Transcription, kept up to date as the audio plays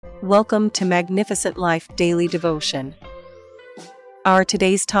Welcome to Magnificent Life Daily Devotion. Our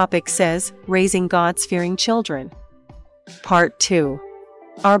today's topic says, Raising God-Fearing Children. Part 2.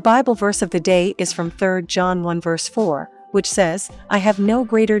 Our Bible verse of the day is from 3 John 1 verse 4, which says, I have no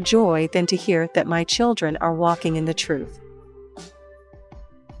greater joy than to hear that my children are walking in the truth.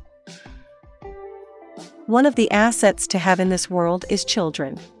 One of the assets to have in this world is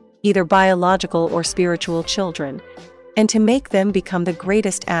children, either biological or spiritual children. And to make them become the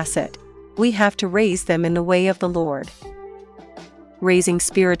greatest asset, we have to raise them in the way of the Lord. Raising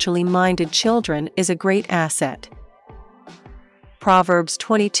spiritually minded children is a great asset. Proverbs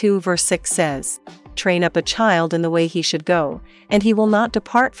 22 verse 6 says, Train up a child in the way he should go, and he will not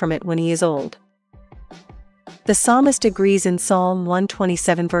depart from it when he is old. The psalmist agrees in Psalm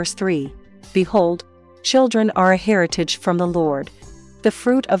 127 verse 3, Behold, children are a heritage from the Lord, the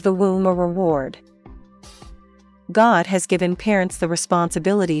fruit of the womb a reward. God has given parents the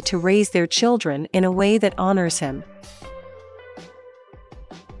responsibility to raise their children in a way that honors Him.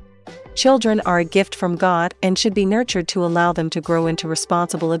 Children are a gift from God and should be nurtured to allow them to grow into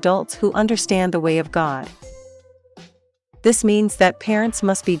responsible adults who understand the way of God. This means that parents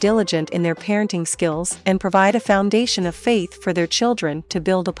must be diligent in their parenting skills and provide a foundation of faith for their children to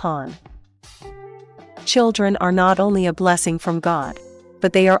build upon. Children are not only a blessing from God,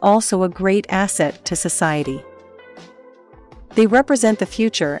 but they are also a great asset to society. They represent the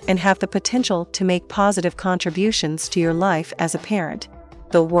future and have the potential to make positive contributions to your life as a parent,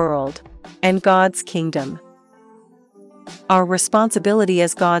 the world, and God's kingdom. Our responsibility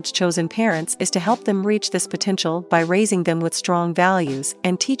as God's chosen parents is to help them reach this potential by raising them with strong values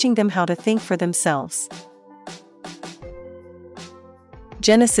and teaching them how to think for themselves.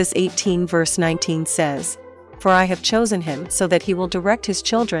 Genesis 18 verse 19 says, For I have chosen him so that he will direct his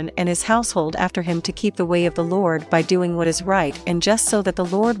children and his household after him to keep the way of the Lord by doing what is right and just so that the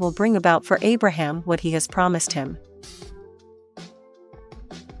Lord will bring about for Abraham what he has promised him.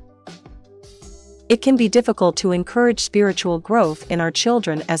 It can be difficult to encourage spiritual growth in our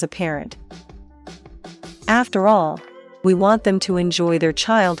children as a parent. After all, we want them to enjoy their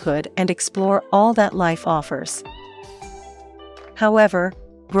childhood and explore all that life offers. However,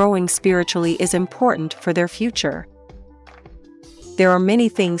 growing spiritually is important for their future. There are many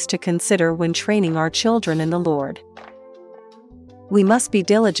things to consider when training our children in the Lord. We must be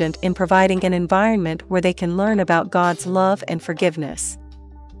diligent in providing an environment where they can learn about God's love and forgiveness.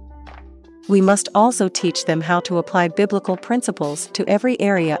 We must also teach them how to apply biblical principles to every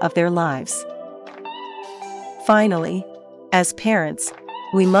area of their lives. Finally, as parents,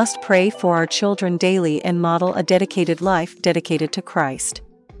 we must pray for our children daily and model a dedicated life dedicated to Christ.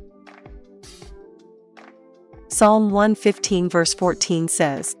 Psalm 115 verse 14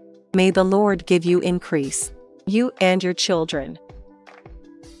 says, May the Lord give you increase, you and your children.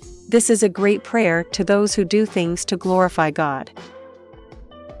 This is a great prayer to those who do things to glorify God.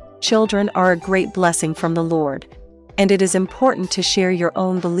 Children are a great blessing from the Lord, and it is important to share your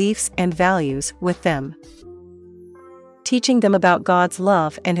own beliefs and values with them. Teaching them about God's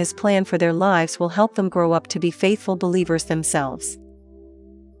love and His plan for their lives will help them grow up to be faithful believers themselves.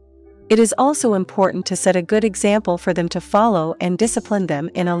 It is also important to set a good example for them to follow and discipline them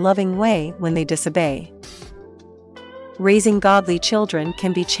in a loving way when they disobey. Raising godly children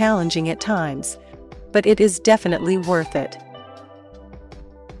can be challenging at times, but it is definitely worth it.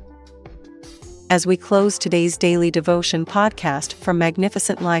 As we close today's Daily Devotion podcast from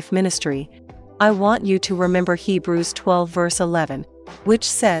Magnificent Life Ministry, I want you to remember Hebrews 12 verse 11, which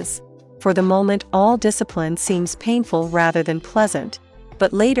says, For the moment all discipline seems painful rather than pleasant,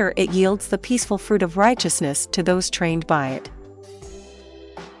 but later it yields the peaceful fruit of righteousness to those trained by it.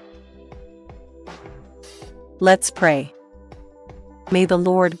 Let's pray. May the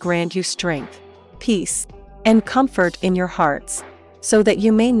Lord grant you strength, peace, and comfort in your hearts, so that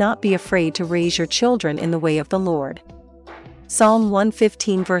you may not be afraid to raise your children in the way of the Lord. Psalm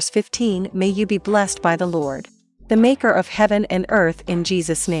 115 verse 15 May you be blessed by the Lord, the Maker of heaven and earth, in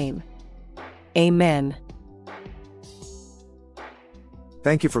Jesus' name. Amen.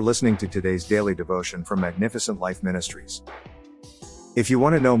 Thank you for listening to today's daily devotion from Magnificent Life Ministries. If you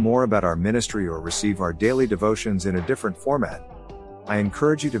want to know more about our ministry or receive our daily devotions in a different format, I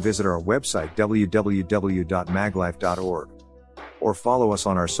encourage you to visit our website www.maglife.org or follow us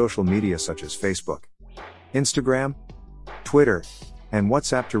on our social media such as Facebook, Instagram, Twitter, and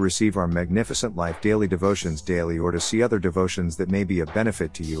WhatsApp to receive our Magnificent Life daily devotions daily or to see other devotions that may be a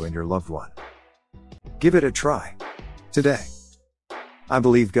benefit to you and your loved one. Give it a try today. I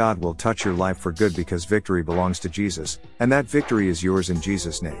believe God will touch your life for good because victory belongs to Jesus, and that victory is yours in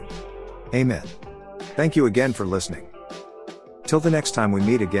Jesus' name. Amen. Thank you again for listening. Till the next time we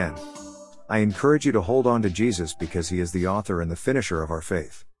meet again, I encourage you to hold on to Jesus because he is the author and the finisher of our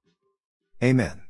faith. Amen.